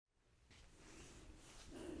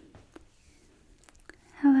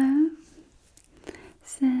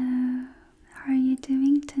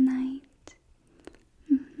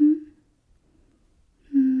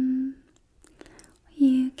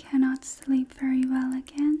not sleep very well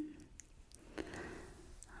again?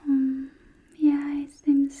 Yeah, it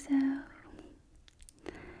seems so.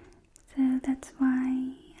 So that's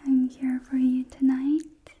why I'm here for you tonight.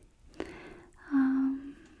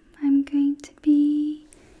 I'm going to be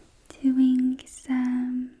doing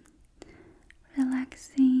some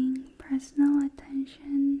relaxing personal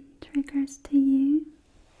attention triggers to you,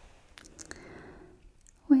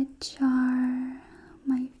 which are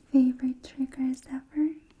my favorite triggers ever.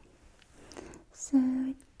 So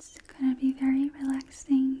it's gonna be very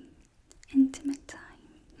relaxing, intimate time.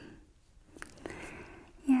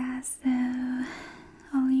 Yeah, so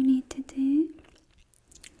all you need to do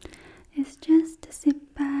is just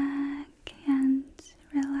sit back and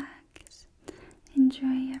relax,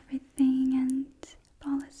 enjoy everything and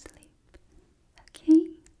fall asleep. Okay?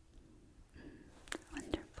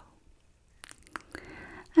 Wonderful.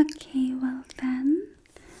 Okay, well then,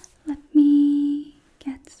 let me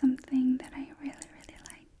get something that I really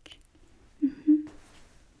like.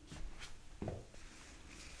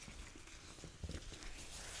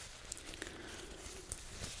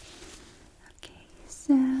 Okay,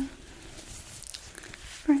 so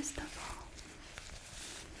first of all,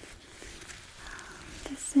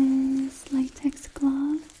 this is latex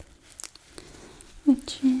glove,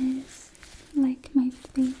 which is like my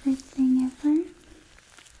favorite thing ever.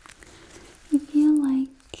 If you like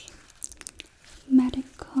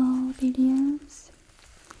medical videos,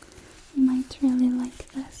 you might really like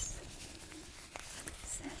this.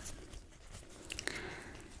 So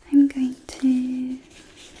I'm going to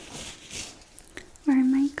wear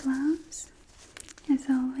my gloves as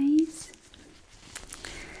always,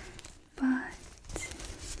 but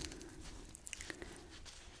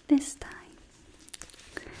this time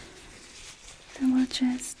I will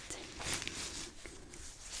just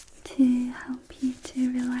to help you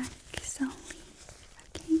to relax only.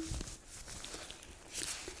 Okay?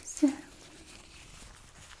 So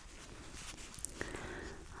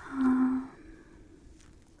I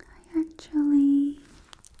actually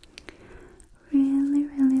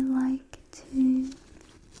really like to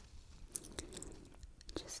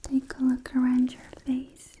just take a look around your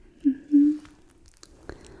face.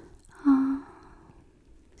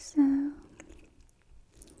 So I'm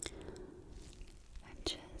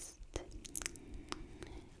just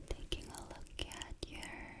taking a look at your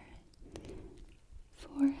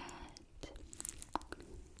forehead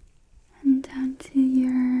and down to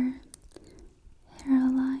your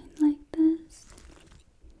hairline like this.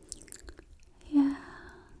 Yeah,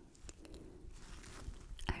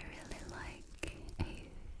 I really like a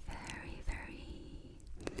very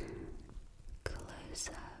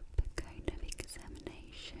close-up kind of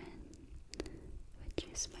examination, which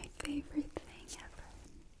is my favorite thing ever.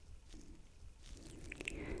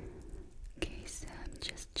 Okay, so I'm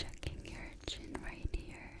just checking your chin right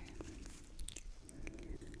here.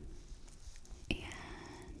 And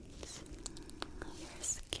your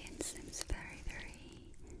skin seems very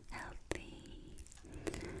healthy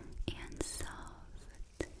and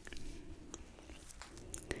soft.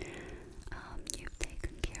 You've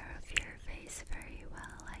taken care of your face very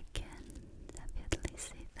well. I can definitely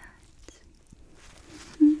see that.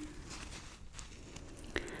 I'm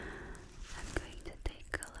going to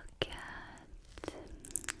take a look at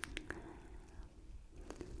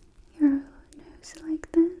your nose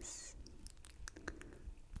like this.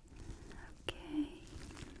 Okay,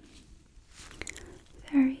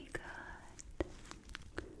 very good.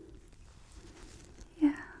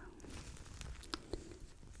 Yeah.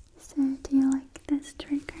 So, do you like this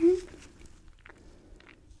trigger?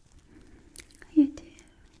 You do.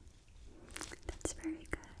 That's very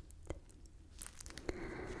good.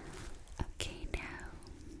 Okay, now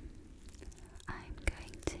I'm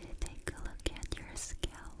going to take a look at your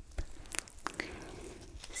scalp.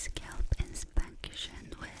 Scalp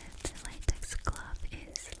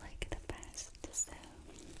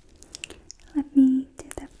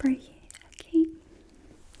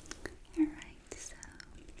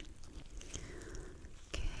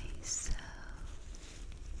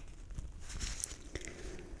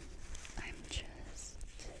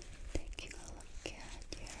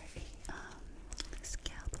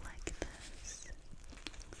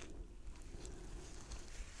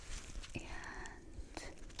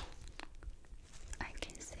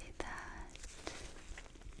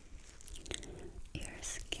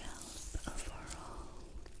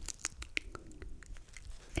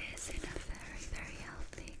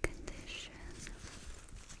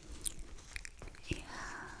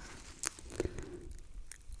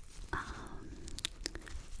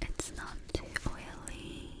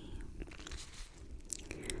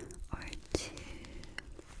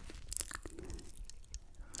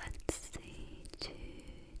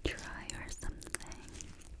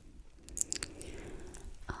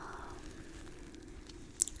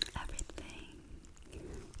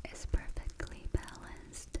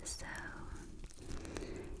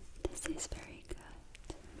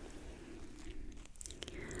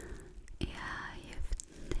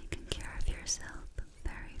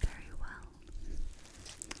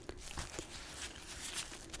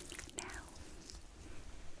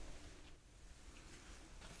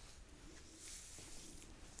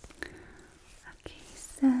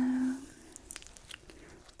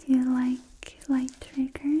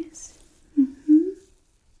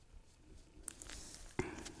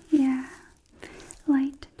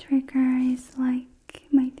trigger is like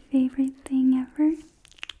my favorite thing ever.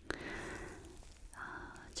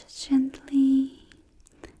 Just gently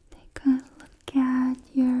take a look at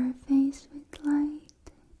your face with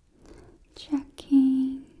light,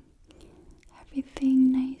 checking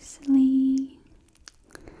everything nicely,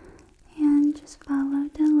 and just follow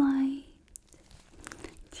the light.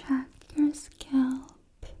 Check your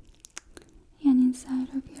scalp and inside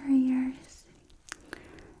of your ears.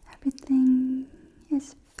 Everything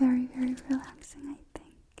is very, very relaxing, I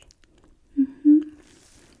think.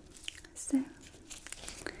 So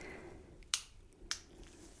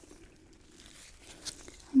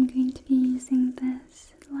I'm going to be using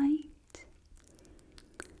this light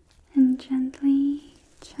and gently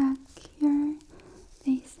check your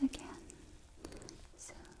face again.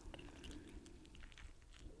 So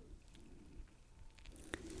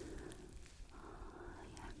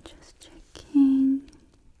I'm just checking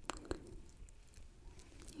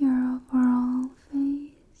your overall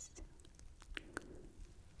face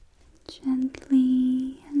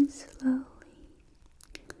gently and slowly.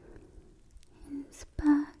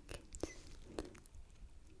 Inspect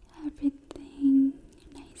everything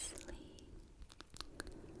nicely.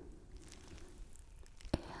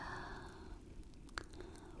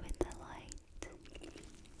 With the light,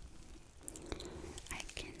 I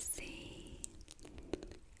can see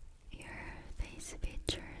your face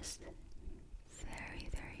features very,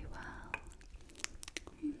 very well.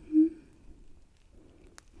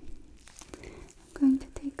 I'm going to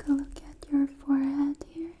take a look at your forehead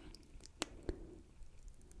here.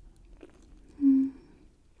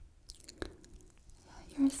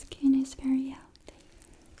 Your skin is very healthy.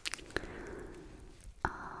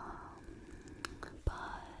 But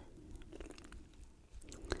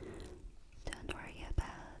don't worry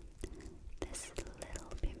about this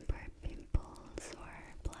little pimples or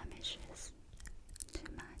blemishes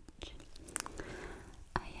too much.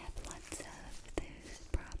 I have lots of those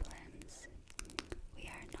problems. We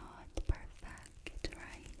are not perfect,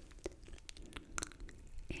 right?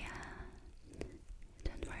 Yeah,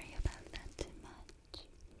 don't worry about that too much.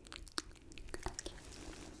 Okay.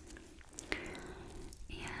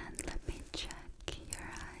 And let me check your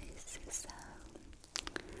eyes. So,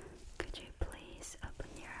 could you please open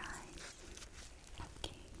your eyes?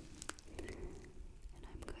 Okay. And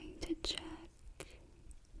I'm going to check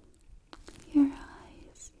your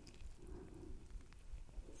eyes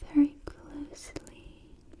very closely.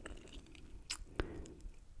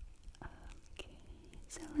 Okay,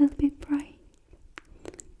 it's a little bit bright.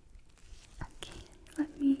 Okay,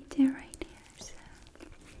 let me do right here. So,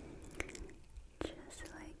 just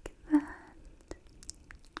like that.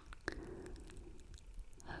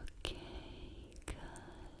 Okay, good.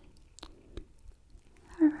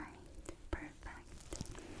 Alright, perfect.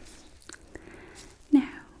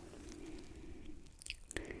 Now,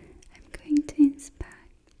 I'm going to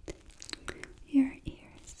inspect your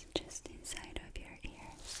ears, just inside of your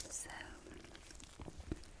ears. So,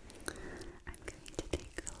 I'm going to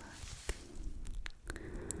take a look.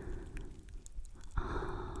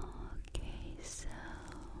 Okay, so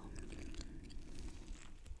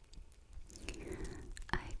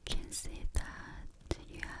I can see that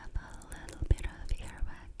you have a little bit of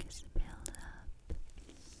earwax build up.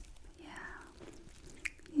 Yeah,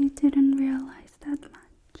 you didn't realize that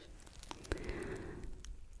much.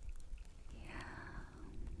 Yeah.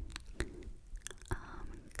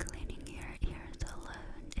 Cleaning your ears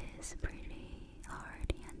alone is pretty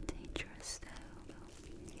hard and dangerous, though.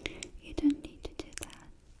 You don't need to do that.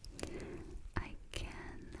 I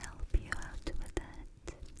can help you out with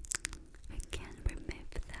it. We can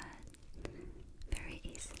remove that very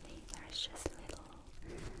easily. There's just little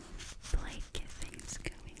flaky things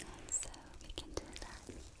going on, so we can do that.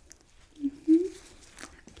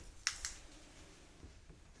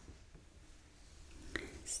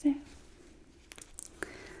 So,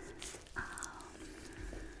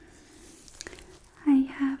 I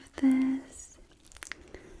have this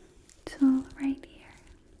tool right here.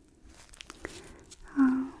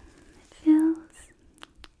 It feels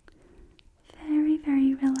very,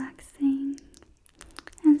 very relaxing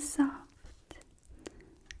and soft.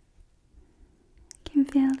 Can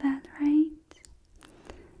feel that, right?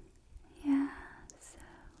 Yeah, so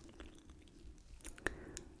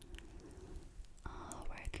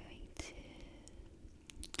we're going to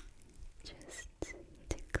just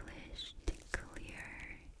tickle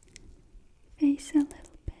your face a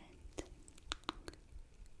little bit,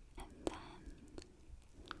 and then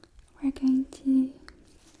we're going to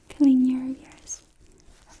clean your ears.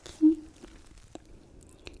 Okay?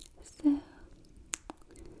 So,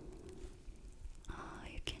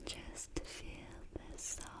 you can just feel the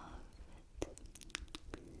soft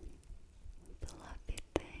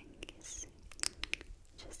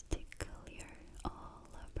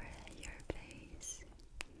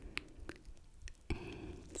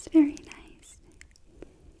very nice.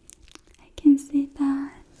 I can see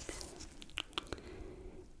that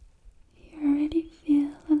you already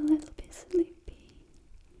feel a little bit sleepy.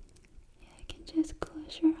 Yeah, you can just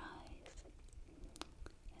close your eyes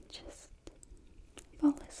and just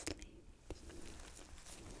fall asleep.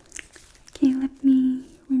 Okay, let me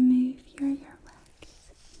remove your earwax.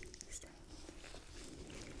 So,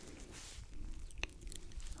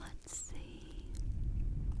 let's see.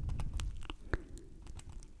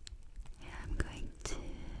 Yeah, I'm going to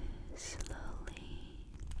slowly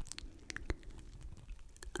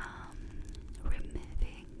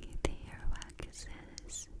removing the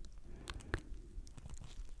earwaxes.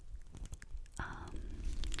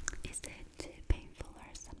 Is it too painful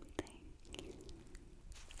or something?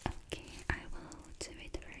 Okay, I will do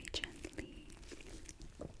it very gently.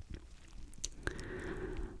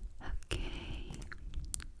 Okay,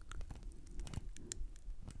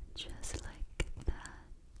 just like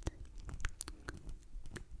that.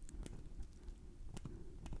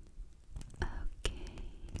 Okay,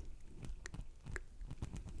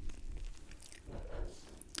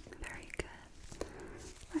 very good.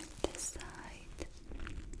 Like this side.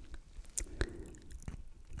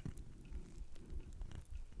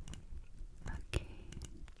 Okay,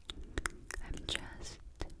 I'm just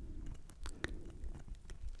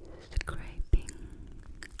scraping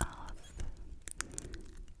off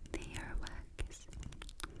the earwax.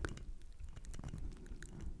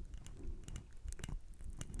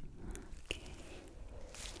 Okay,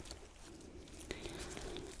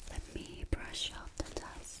 let me brush off the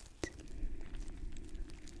dust.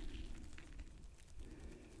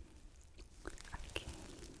 Okay,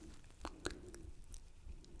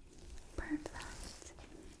 perfect.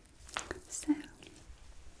 So,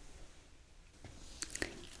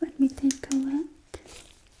 let me take a look.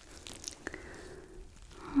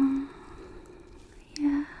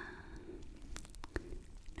 Yeah,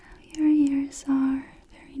 now your ears are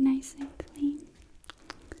very nice and clean,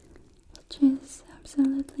 which is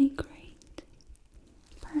absolutely great.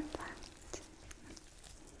 Perfect.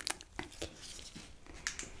 Okay,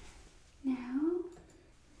 now,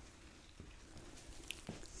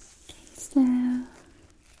 so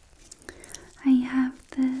I have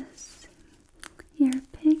this ear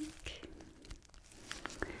pick.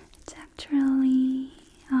 It's actually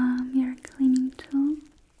ear cleaning tool,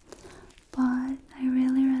 but I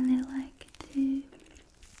really like to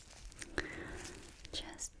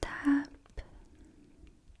just tap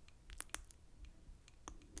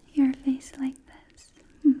your face like this.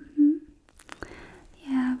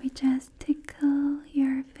 Yeah, we just tickle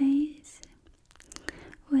your face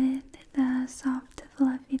with the soft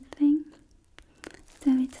fluffy thing.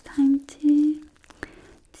 So it's time to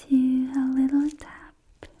do a little tap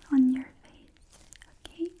on your face.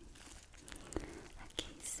 Okay?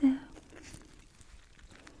 Okay, so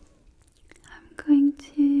I'm going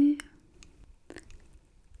to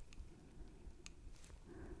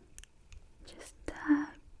just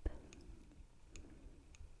tap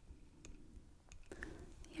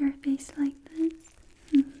your face like this.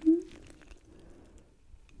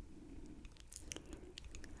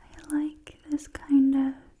 I like this kind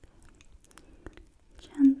of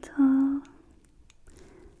gentle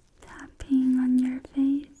tapping on your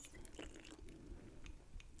face.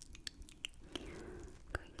 I'm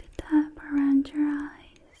going to tap around your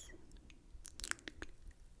eyes.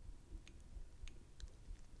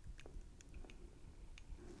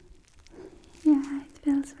 Yeah, it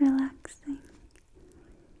feels relaxing.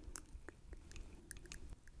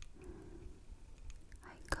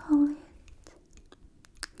 I call it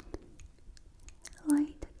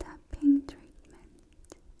light tapping treatment.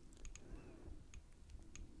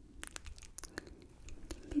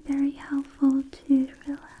 It can be very helpful to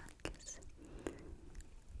relax.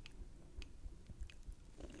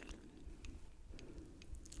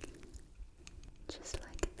 Just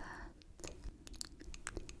like that.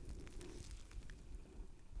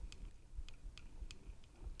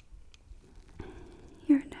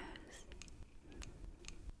 Your nose.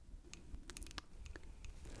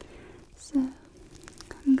 So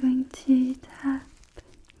I'm going to tap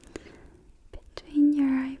between your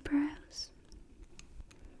eyebrows.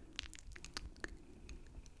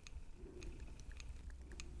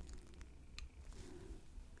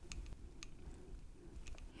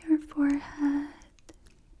 Your forehead.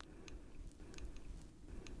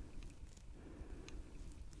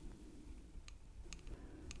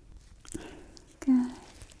 Good.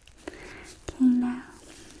 Okay, now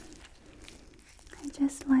I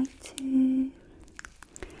just like to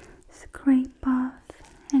scrape off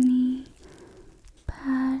any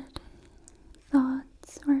bad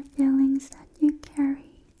thoughts or feelings that you carry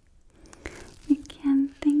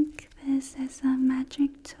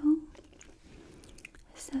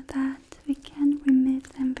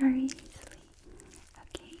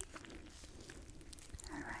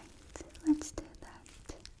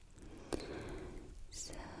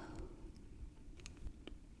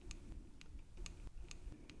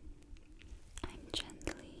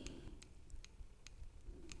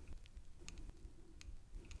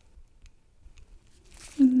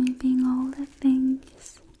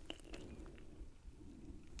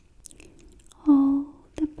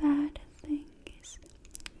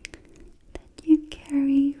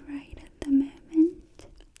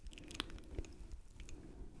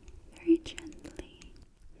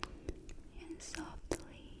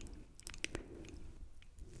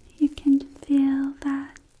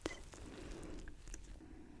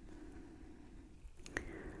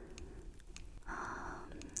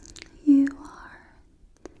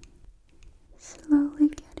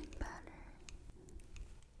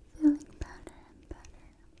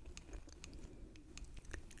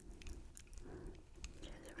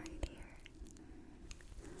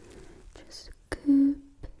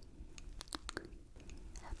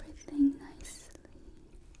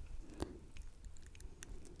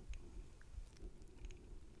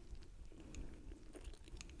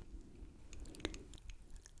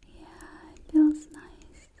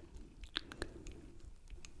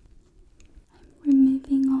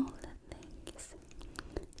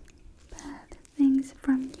things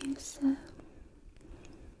from you, so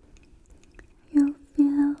you'll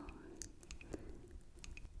feel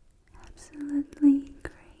absolutely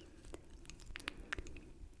great.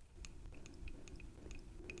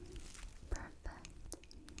 Perfect.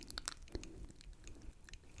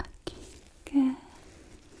 Okay, good.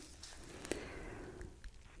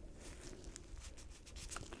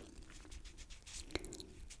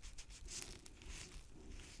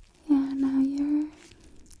 Yeah, now your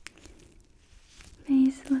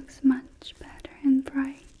face looks much better and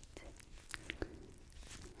bright.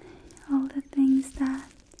 All the things that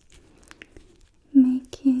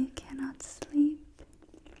make you cannot sleep,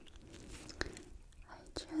 I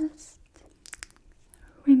just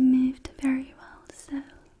removed very well, so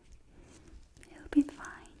it'll be fine.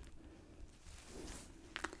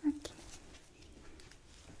 Okay.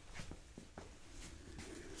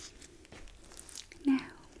 Now,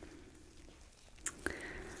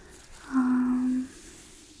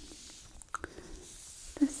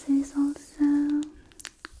 this is also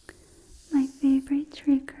my favorite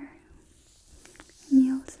trigger, and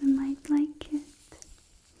you also might like it.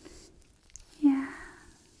 Yeah,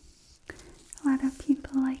 a lot of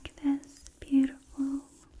people like this beautiful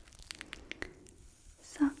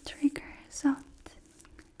soft trigger, soft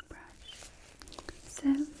brush. So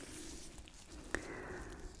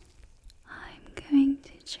I'm going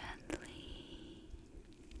to gently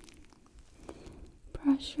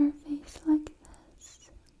brush your face like this.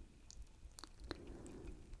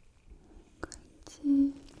 I'm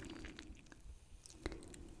going to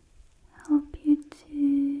help you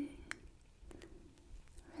to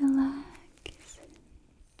relax.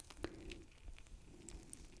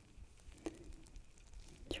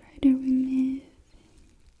 Try to remove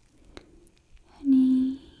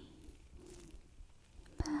any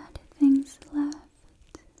bad things left.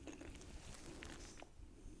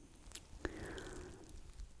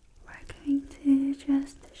 We're going to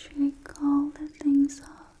just shake all the things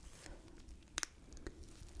off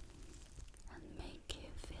and make you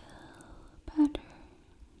feel better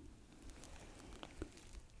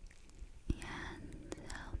and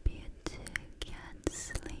help you to get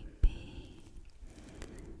sleepy,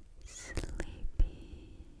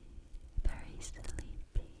 very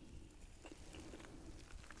sleepy.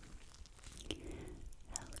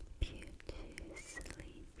 Help you to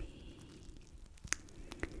sleepy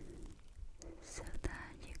so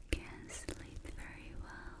that you can sleep very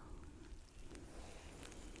well.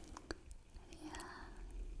 Yeah.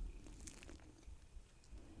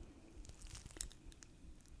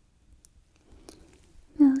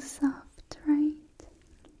 Feel soft, right?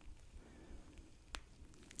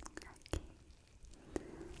 Okay.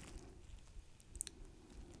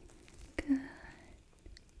 Good.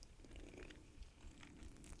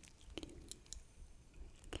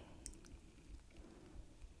 Okay.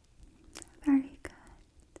 Very good.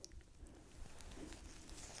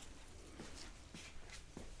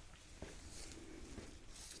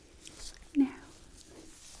 Now,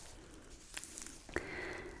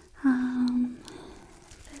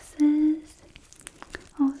 this is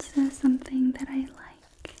also something that I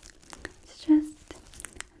like. It's just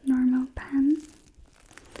a normal pen,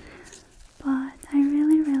 but I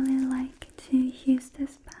really like to use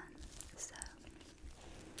this pen. So,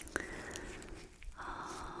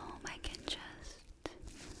 I can just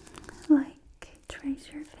trace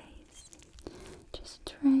your face. Just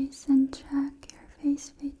trace and check your face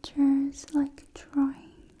features like drawing.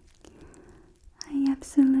 I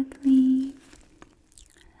absolutely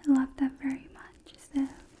love that very much, so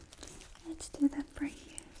let's do that for you.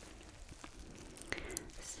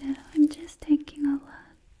 So I'm just taking a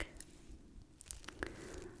look.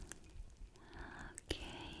 Okay,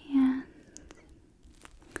 and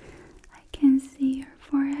I can see your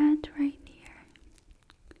forehead right here.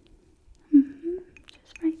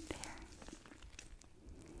 Just right there.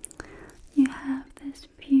 You have this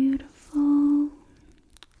beautiful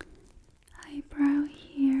eyebrow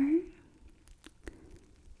here,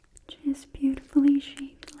 just beautifully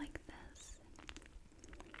shaped like this.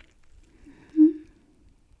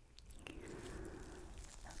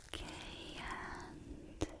 Okay,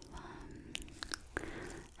 and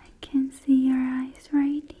I can see your eyes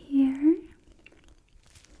right here.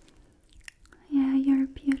 Yeah, your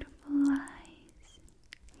beautiful eyes.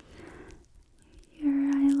 Your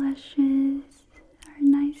eyelashes are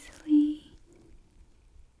nicely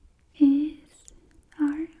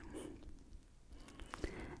are.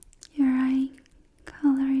 Your eye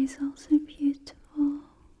color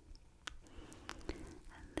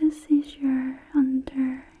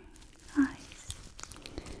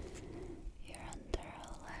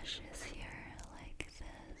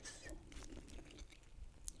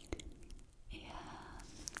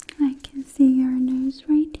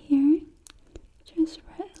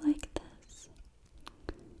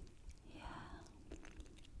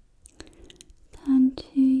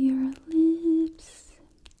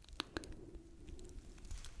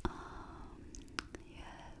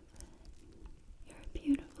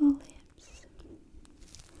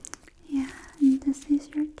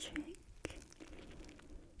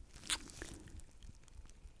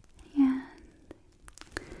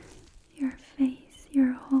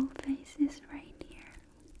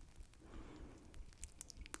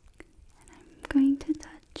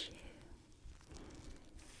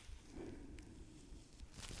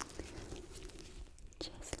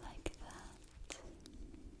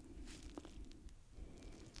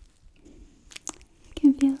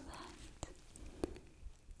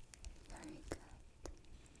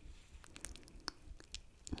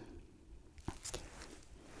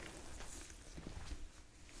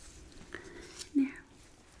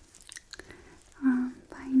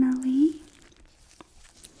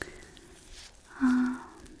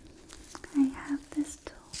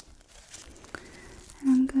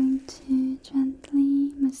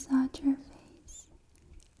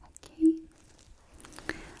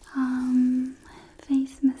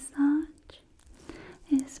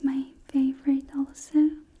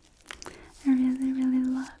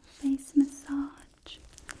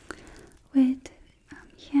with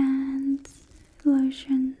hands,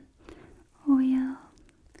 lotion, oil,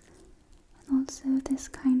 and also this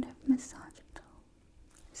kind of massage tool.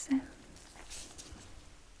 So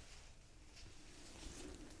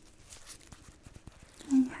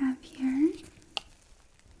I have here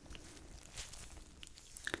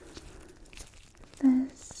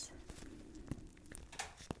this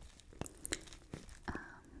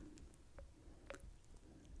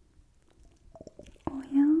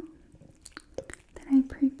oil that I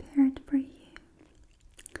prepared for you.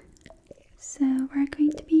 So we're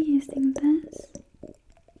going to be using this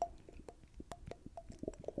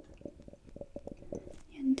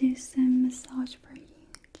and do some massage for you,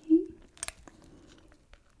 okay?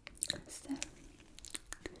 So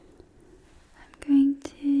I'm going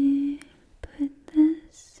to put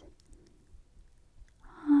this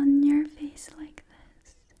on your face like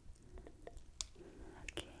this.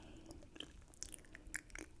 Okay.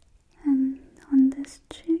 And on this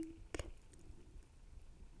cheek.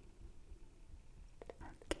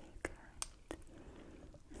 Okay, good.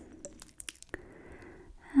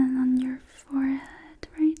 And on your forehead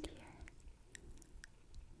right here.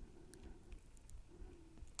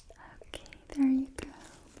 Okay, there you go.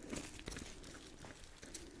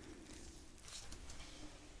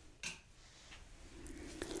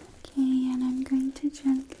 Okay, and I'm going to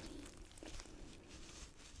gently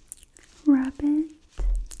rub it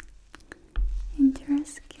into your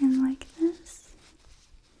skin like this.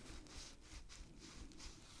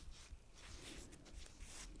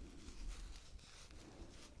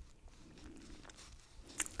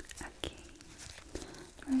 Okay,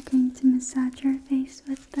 we're going to massage your face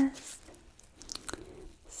with this.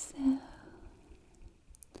 So, I'm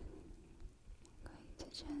going to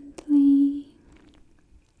gently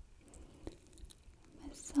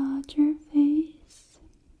massage your face.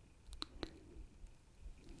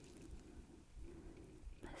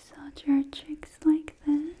 Massage your cheeks like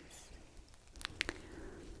this.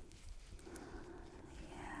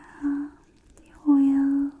 Yeah, the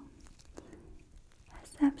oil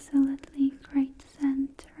has absolutely great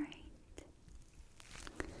scent, right?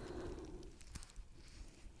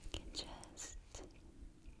 You can just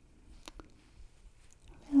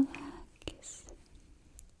relax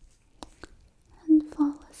and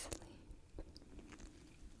fall asleep.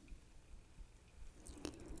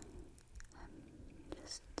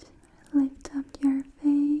 Just lift up your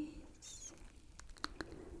face,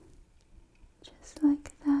 just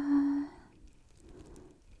like that.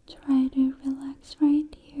 Try to relax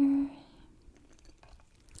right here.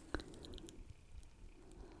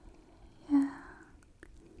 Yeah.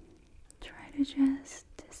 Try to just